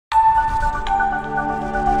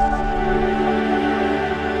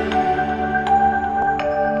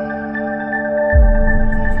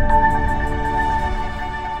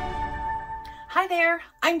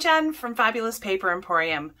I'm Jen from Fabulous Paper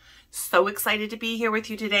Emporium. So excited to be here with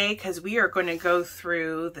you today because we are going to go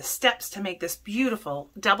through the steps to make this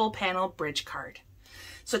beautiful double panel bridge card.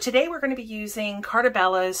 So today we're going to be using Carta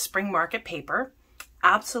Bella's Spring Market paper.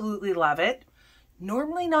 Absolutely love it.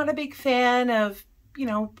 Normally not a big fan of,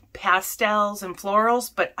 pastels and florals,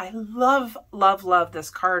 but I love, love, love this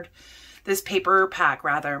card, this paper pack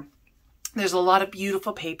rather. There's a lot of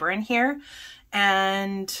beautiful paper in here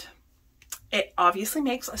and it obviously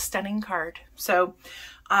makes a stunning card. So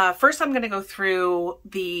first I'm going to go through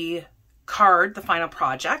the card, the final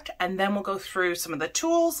project, and then we'll go through some of the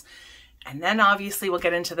tools, and then obviously we'll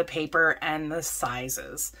get into the paper and the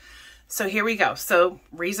sizes. So here we go. So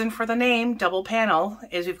reason for the name double panel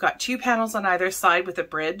is we've got two panels on either side with a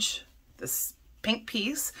bridge. This pink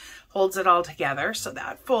piece holds it all together, so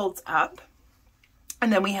that folds up.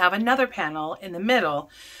 And then we have another panel in the middle.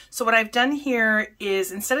 So what I've done here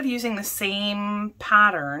is, instead of using the same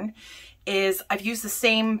pattern, is I've used the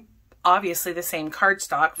same, obviously the same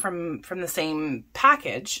cardstock from the same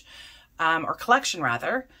package, or collection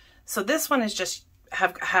rather. So this one is just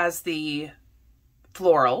has the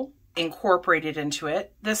floral incorporated into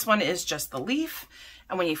it. This one is just the leaf.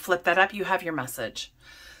 And when you flip that up, you have your message.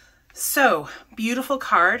 So beautiful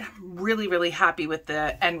card. Really, really happy with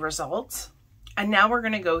the end results. And now we're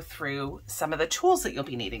going to go through some of the tools that you'll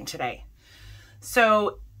be needing today.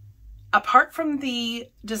 So apart from the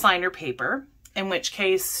designer paper, in which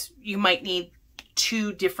case you might need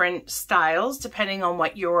two different styles depending on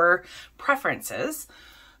what your preference is,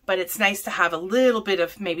 but it's nice to have a little bit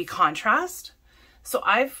of maybe contrast. So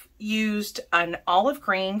I've used an olive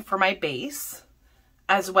green for my base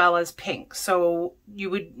as well as pink. So you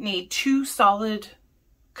would need two solid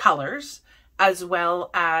colors as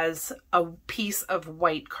well as a piece of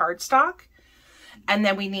white cardstock. And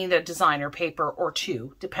then we need a designer paper or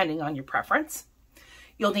two, depending on your preference.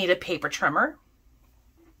 You'll need a paper trimmer,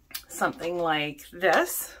 something like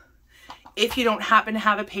this. If you don't happen to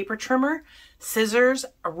have a paper trimmer, scissors,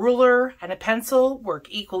 a ruler, and a pencil work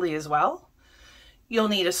equally as well. You'll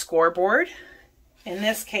need a scoreboard. In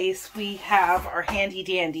this case, we have our handy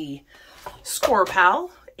dandy Score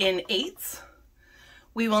Pal in 8s.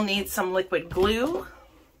 We will need some liquid glue.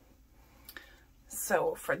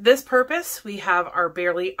 So for this purpose, we have our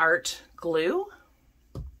Barely Art glue.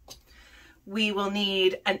 We will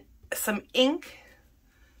need some ink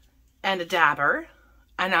and a dabber,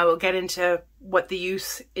 and I will get into what the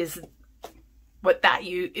use is, what that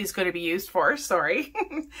is going to be used for, sorry.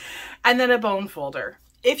 And then a bone folder.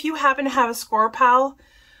 If you happen to have a Score Pal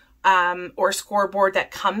or scoreboard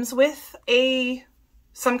that comes with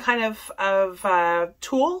some kind of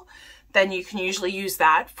tool, then you can usually use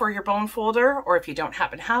that for your bone folder, or if you don't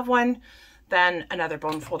happen to have one, then another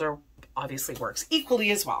bone folder obviously works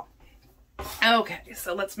equally as well. Okay,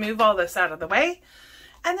 so let's move all this out of the way,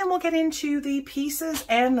 and then we'll get into the pieces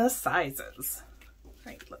and the sizes. All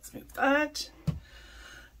right, let's move that.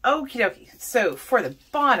 Okie dokie. So for the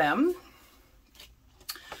bottom,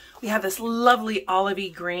 we have this lovely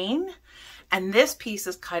olivey green. And this piece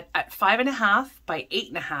is cut at 5.5 by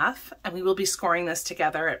 8.5, and we will be scoring this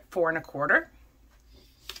together at 4.25.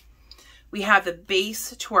 We have the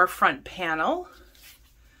base to our front panel.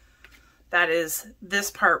 That is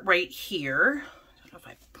this part right here. I don't know if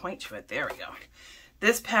I point to it. There we go.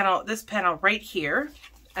 This panel right here,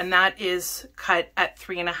 and that is cut at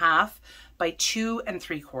 3.5 by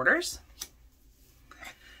 2.75.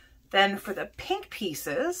 Then for the pink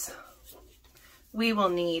pieces, we will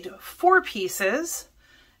need 4 pieces,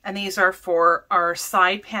 and these are for our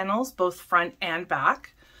side panels, both front and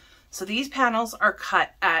back. So these panels are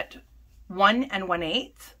cut at 1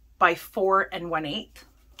 1/8 by 4 1/8.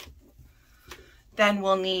 Then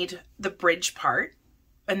we'll need the bridge part,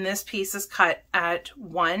 and this piece is cut at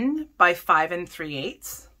 1 by 5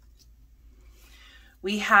 3/8.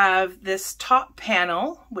 We have this top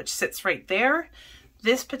panel, which sits right there.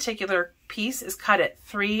 This particular piece is cut at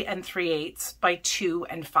 3 3/8 by 2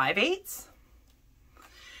 5/8.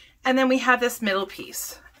 And then we have this middle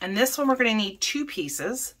piece. And this one we're going to need 2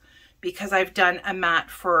 pieces because I've done a mat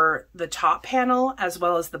for the top panel as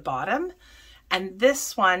well as the bottom. And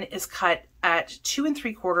this one is cut at 2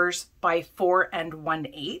 3/4 by 4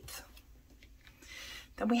 1/8.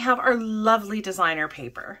 Then we have our lovely designer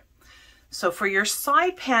paper. So for your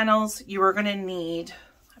side panels, you are going to need,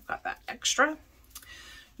 I've got that extra.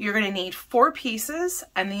 You're going to need 4 pieces,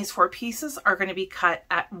 and these 4 pieces are going to be cut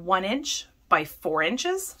at 1 inch by 4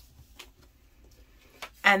 inches.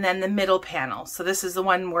 And then the middle panel. So this is the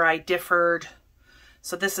one where I differed.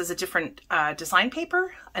 So this is a different design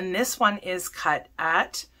paper, and this one is cut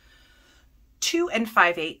at 2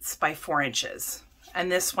 5/8 by 4 inches.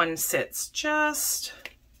 And this one sits just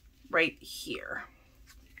right here.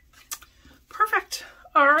 Perfect.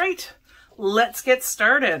 All right, let's get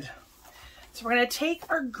started. So we're going to take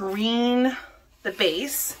our green, the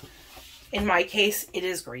base. In my case, it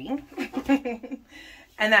is green.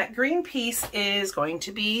 And that green piece is going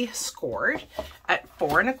to be scored at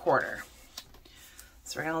 4 1/4.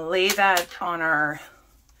 So we're going to lay that on our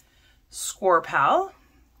score pal,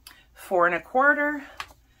 4 1/4.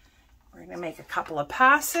 We're going to make a couple of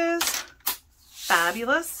passes.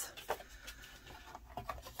 Fabulous.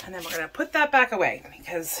 And then we're going to put that back away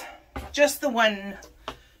because just the one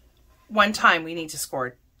time we need to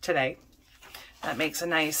score today. That makes a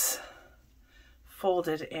nice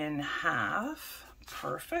folded in half.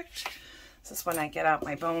 Perfect. This is when I get out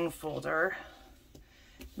my bone folder.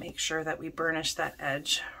 Make sure that we burnish that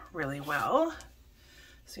edge really well.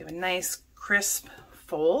 So you have a nice crisp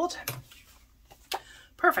fold.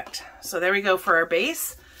 Perfect. So there we go for our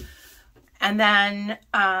base. And then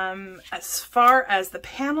as far as the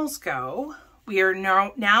panels go, we are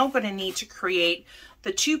now going to need to create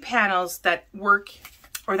the 2 panels that work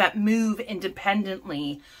or that move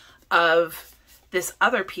independently of this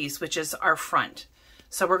other piece, which is our front.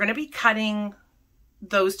 So we're going to be cutting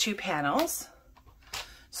those 2 panels.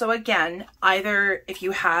 So again, either if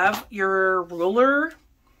you have your ruler,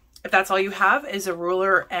 if that's all you have is a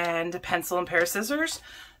ruler and a pencil and pair of scissors,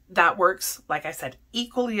 that works, like I said,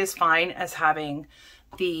 equally as fine as having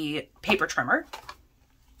the paper trimmer.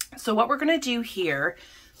 So what we're going to do here,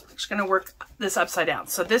 I'm just going to work this upside down.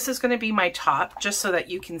 So this is going to be my top, just so that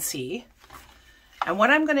you can see. And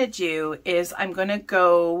what I'm going to do is I'm going to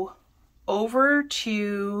go over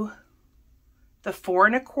to the 4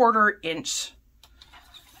 1/4 inch.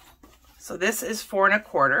 So this is 4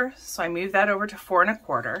 1/4. So I move that over to 4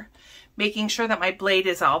 1/4, making sure that my blade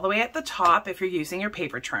is all the way at the top if you're using your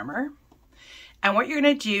paper trimmer. And what you're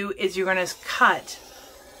going to do is you're going to cut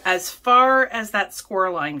as far as that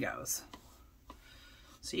score line goes.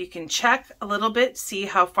 So you can check a little bit, see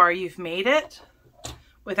how far you've made it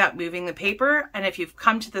without moving the paper. And if you've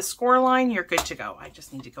come to the score line, you're good to go. I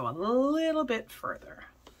just need to go a little bit further.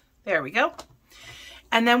 There we go.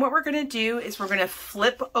 And then what we're going to do is we're going to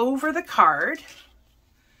flip over the card.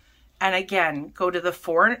 And again, go to the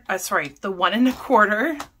 1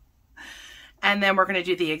 1/4. And then we're going to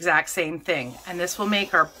do the exact same thing. And this will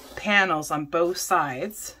make our panels on both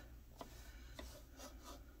sides.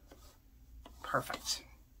 Perfect.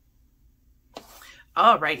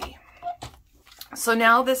 Alrighty. So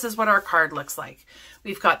now this is what our card looks like.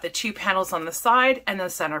 We've got the 2 panels on the side and the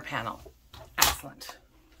center panel. Excellent.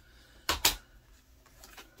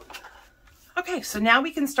 Okay, so now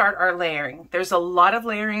we can start our layering. There's a lot of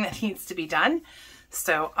layering that needs to be done.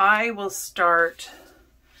 So I will start,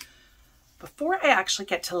 before I actually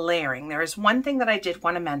get to layering, there is one thing that I did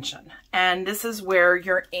want to mention, and this is where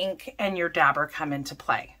your ink and your dabber come into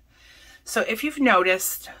play. So if you've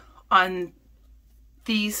noticed on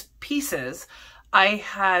these pieces, I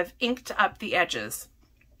have inked up the edges.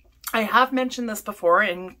 I have mentioned this before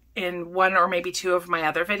in 1 or maybe 2 of my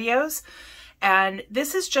other videos. And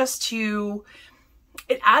this is just to,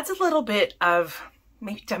 it adds a little bit of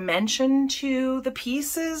maybe dimension to the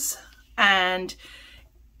pieces, and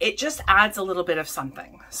it just adds a little bit of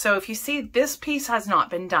something. So if you see, this piece has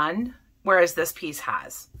not been done, whereas this piece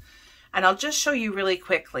has. And I'll just show you really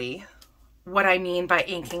quickly what I mean by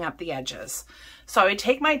inking up the edges. So I would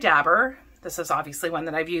take my dabber. This is obviously one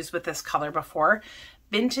that I've used with this color before.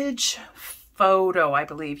 Vintage Photo, I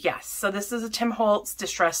believe. Yes. So this is a Tim Holtz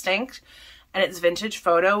Distressed Ink, and it's Vintage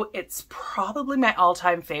Photo. It's probably my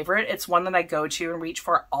all-time favorite. It's one that I go to and reach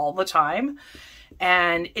for all the time.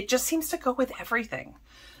 And it just seems to go with everything.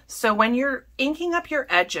 So when you're inking up your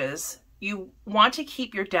edges, you want to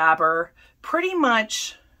keep your dabber pretty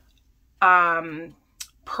much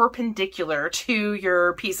perpendicular to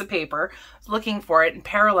your piece of paper. I was looking for it, and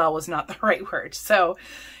parallel was not the right word. So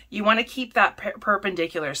you want to keep that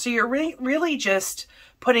perpendicular. So you're really just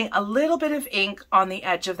putting a little bit of ink on the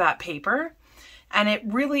edge of that paper, and it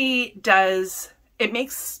really does, it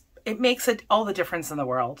makes it all the difference in the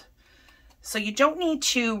world. So you don't need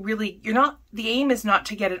to really, the aim is not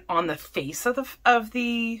to get it on the face of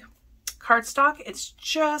the cardstock. It's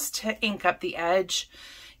just to ink up the edge,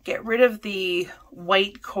 get rid of the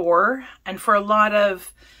white core. And for a lot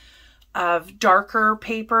of darker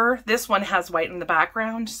paper, this one has white in the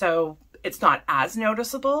background, so it's not as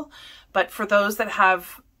noticeable. But for those that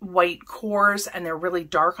have white cores and they're really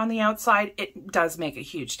dark on the outside, it does make a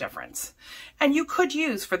huge difference. And you could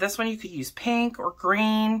use, for this one, you could use pink or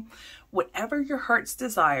green, whatever your heart's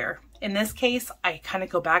desire. In this case, I kind of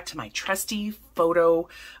go back to my trusty photo,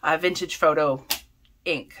 Vintage Photo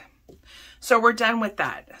ink. So we're done with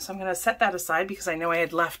that. So I'm going to set that aside because I know I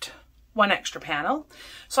had left one extra panel.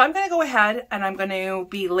 So I'm going to go ahead and I'm going to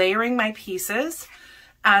be layering my pieces.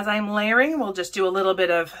 As I'm layering, we'll just do a little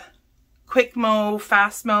bit of quick mo,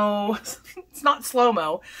 fast mo. It's not slow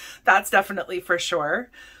mo. That's definitely for sure.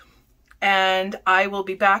 And I will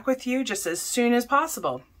be back with you just as soon as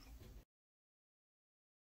possible.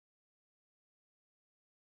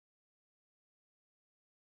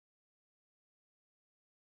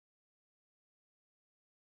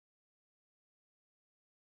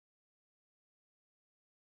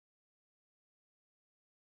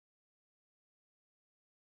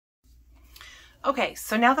 Okay,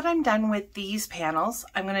 so now that I'm done with these panels,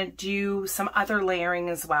 I'm going to do some other layering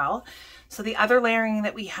as well. So the other layering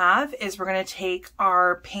that we have is we're going to take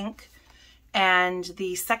our pink and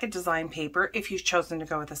the second design paper, if you've chosen to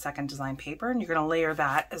go with the second design paper, and you're going to layer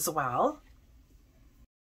that as well.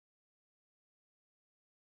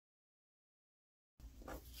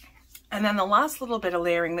 And then the last little bit of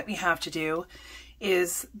layering that we have to do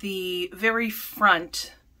is the very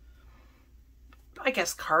front, I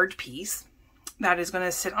guess, card piece. That is going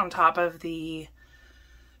to sit on top of the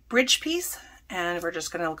bridge piece, and we're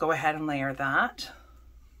just going to go ahead and layer that.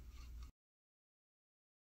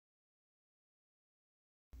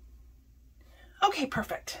 Okay,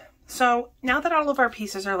 perfect. So now that all of our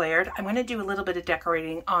pieces are layered, I'm going to do a little bit of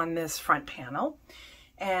decorating on this front panel.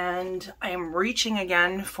 And I'm reaching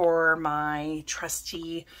again for my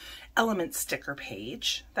trusty element sticker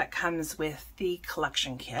page that comes with the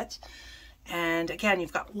collection kit. And again,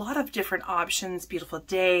 you've got a lot of different options. Beautiful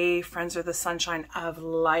Day, Friends Are the Sunshine of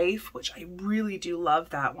Life, which I really do love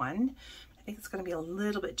that one. I think it's going to be a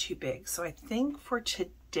little bit too big. So I think for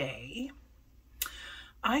today,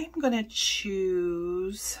 I'm going to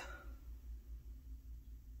choose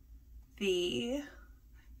I think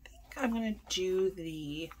I'm going to do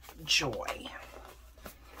the Joy.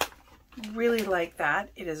 Really like that.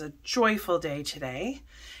 It is a joyful day today.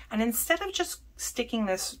 And instead of just sticking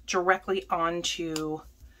this directly onto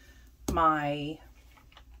my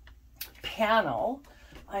panel,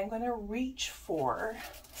 I'm going to reach for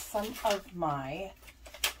some of my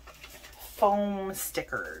foam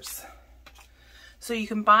stickers. So you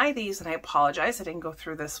can buy these, and I apologize, I didn't go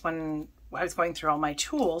through this when I was going through all my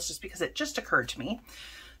tools just because it just occurred to me.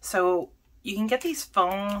 So you can get these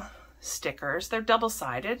foam stickers. They're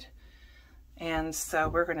double-sided. And so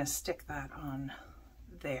we're going to stick that on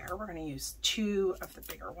there. We're going to use 2 of the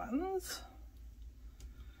bigger ones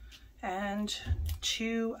and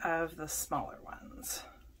 2 of the smaller ones.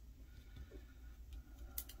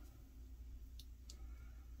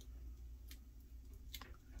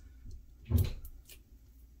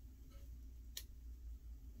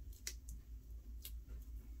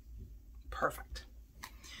 Perfect.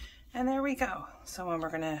 And there we go. So when we're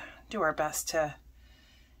going to do our best to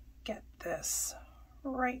get this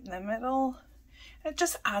right in the middle, it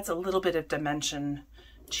just adds a little bit of dimension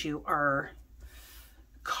to our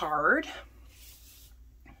card.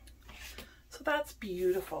 So that's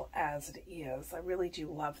beautiful as it is. I really do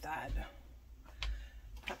love that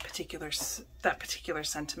particular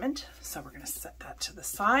sentiment. So we're going to set that to the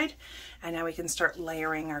side, and now we can start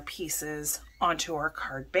layering our pieces onto our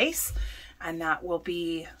card base, and that will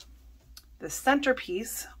be the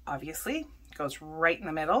centerpiece. Obviously goes right in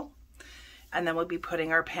the middle. And then we'll be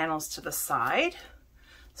putting our panels to the side.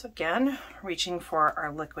 So again, reaching for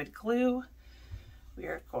our liquid glue, we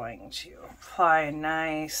are going to apply a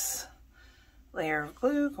nice layer of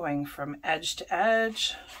glue going from edge to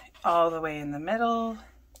edge, all the way in the middle.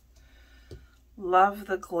 Love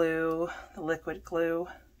the glue, the liquid glue,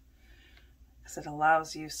 because it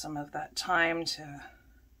allows you some of that time to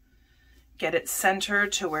get it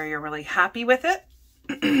centered to where you're really happy with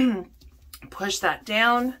it. Push that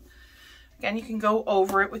down. Again, you can go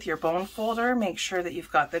over it with your bone folder. Make sure that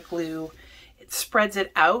you've got the glue. It spreads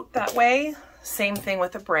it out that way. Same thing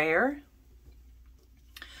with the brayer.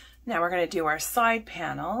 Now we're going to do our side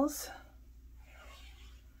panels.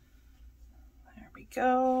 There we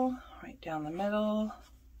go. Right down the middle.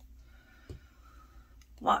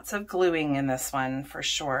 Lots of gluing in this one for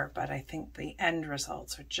sure, but I think the end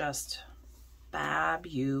results are just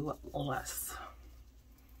fabulous.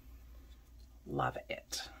 Love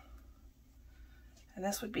it. And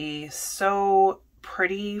this would be so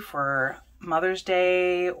pretty for Mother's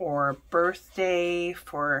Day or birthday,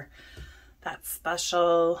 for that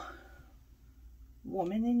special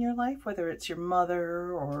woman in your life, whether it's your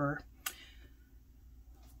mother or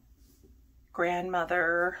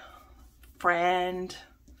grandmother, friend,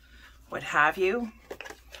 what have you.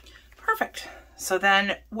 Perfect. So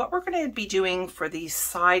then what we're going to be doing for these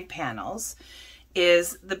side panels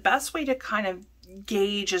is the best way to kind of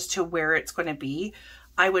gauge as to where it's going to be.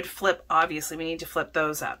 I would flip, obviously we need to flip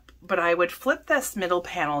those up, but I would flip this middle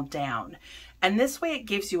panel down. And this way it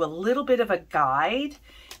gives you a little bit of a guide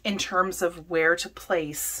in terms of where to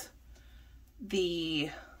place the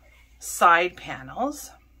side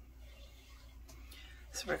panels.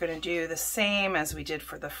 So we're going to do the same as we did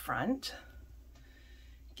for the front,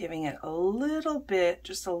 giving it a little bit,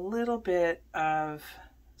 just a little bit of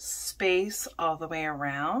space all the way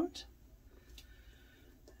around.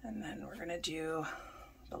 And then we're going to do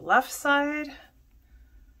the left side.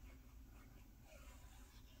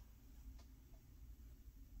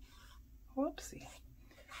 Whoopsie.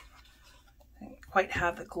 Didn't quite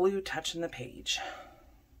have the glue touching the page.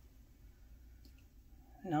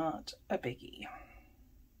 Not a biggie.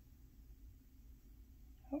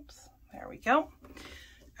 Oops, there we go.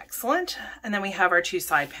 Excellent. And then we have our two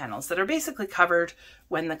side panels that are basically covered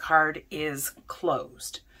when the card is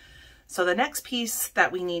closed. So the next piece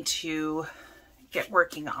that we need to get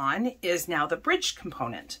working on is now the bridge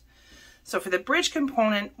component. So for the bridge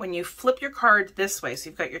component, when you flip your card this way, so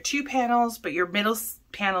you've got your two panels, but your middle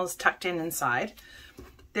panel is tucked in inside,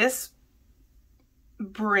 this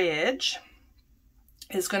bridge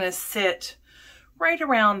is going to sit right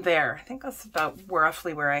around there. I think that's about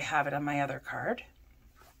roughly where I have it on my other card.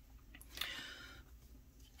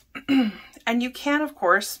 And you can, of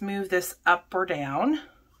course, move this up or down.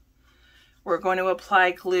 We're going to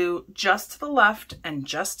apply glue just to the left and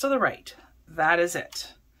just to the right. That is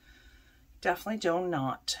it. Definitely do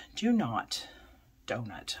not donut.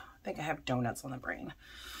 I think I have donuts on the brain.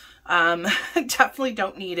 Definitely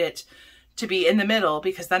don't need it to be in the middle,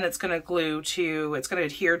 because then it's going to glue to, it's going to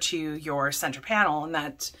adhere to your center panel, and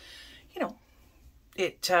that, you know,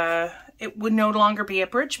 it would no longer be a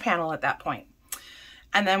bridge panel at that point.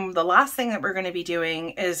 And then the last thing that we're going to be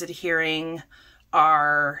doing is adhering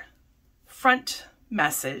our front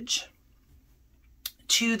message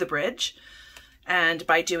to the bridge. And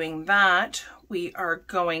by doing that, we are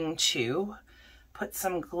going to put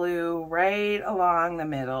some glue right along the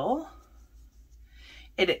middle.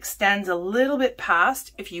 It extends a little bit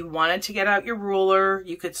past. If you wanted to get out your ruler,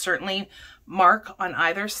 you could certainly mark on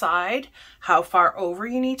either side how far over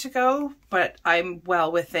you need to go, but I'm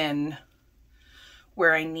well within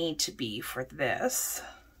where I need to be for this.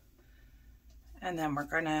 And then we're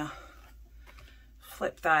gonna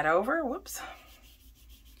flip that over, whoops.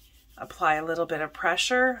 Apply a little bit of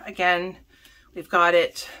pressure. Again, we've got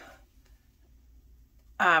it,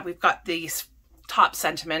 we've got these top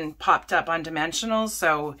sentiment popped up on dimensionals,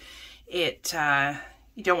 so it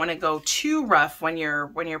you don't want to go too rough when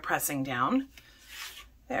you're pressing down.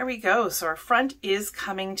 There we go. So our front is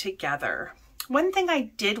coming together. One thing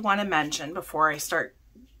I did want to mention before I start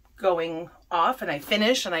going off and I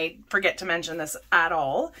finish, and I forget to mention this at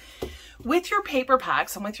all, with your paper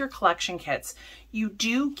packs and with your collection kits, you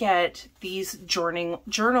do get these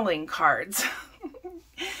journaling cards.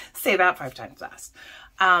 Say that 5 times fast.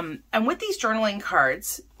 And with these journaling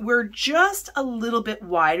cards, we're just a little bit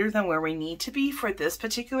wider than where we need to be for this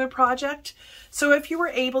particular project. So if you were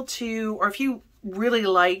able to, or if you really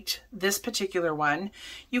liked this particular one,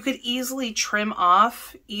 you could easily trim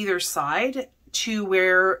off either side to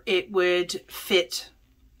where it would fit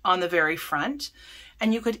on the very front,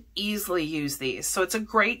 and you could easily use these. So it's a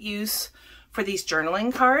great use for these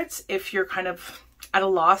journaling cards. If you're kind of at a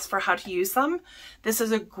loss for how to use them, this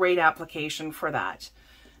is a great application for that.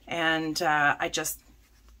 And I just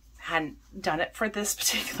hadn't done it for this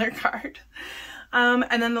particular card.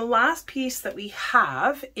 And then the last piece that we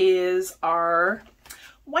have is our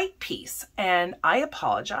white piece. And I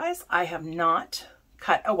apologize, I have not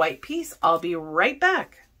cut a white piece. I'll be right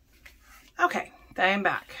back. Okay, I am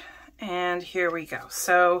back. And here we go.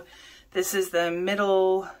 So this is the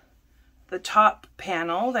middle, the top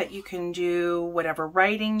panel that you can do whatever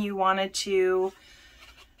writing you wanted to.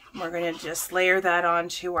 We're going to just layer that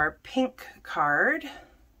onto our pink card.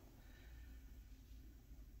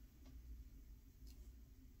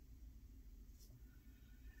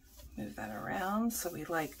 Move that around so we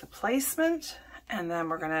like the placement. And then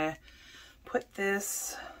we're going to put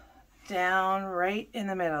this down right in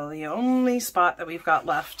the middle, the only spot that we've got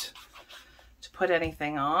left to put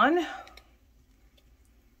anything on.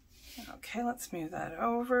 Okay, let's move that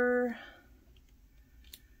over.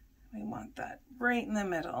 We want that right in the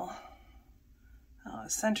middle,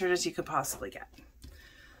 as centered as you could possibly get.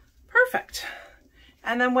 Perfect.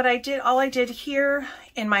 And then what I did, all I did here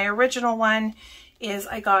in my original one is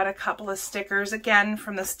I got a couple of stickers again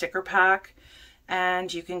from the sticker pack,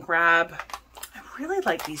 and you can grab, I really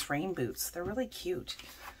like these rain boots. They're really cute.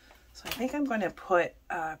 So I think I'm going to put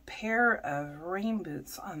a pair of rain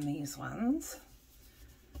boots on these ones.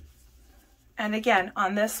 And again,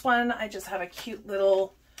 on this one, I just have a cute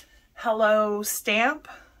little hello stamp.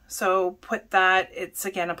 So put that, it's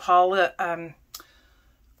again a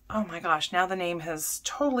oh my gosh, now the name has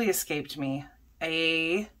totally escaped me.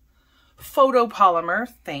 A photopolymer,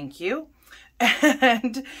 thank you.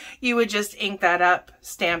 And you would just ink that up,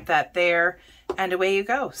 stamp that there, and away you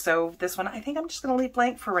go. So this one, I think I'm just going to leave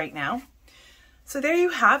blank for right now. So there you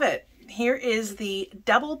have it. Here is the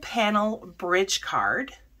double panel bridge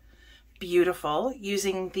card. Beautiful,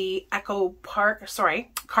 using the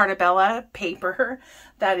Carta Bella paper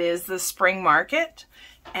that is the spring market,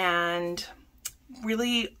 and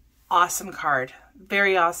really awesome card,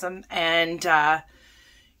 very awesome, and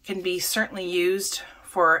can be certainly used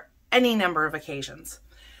for any number of occasions.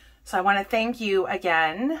 So I want to thank you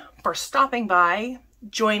again for stopping by,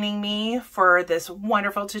 joining me for this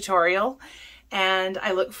wonderful tutorial, and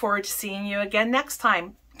I look forward to seeing you again next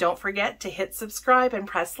time. Don't forget to hit subscribe and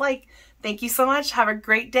press like. Thank you so much. Have a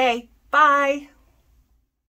great day. Bye.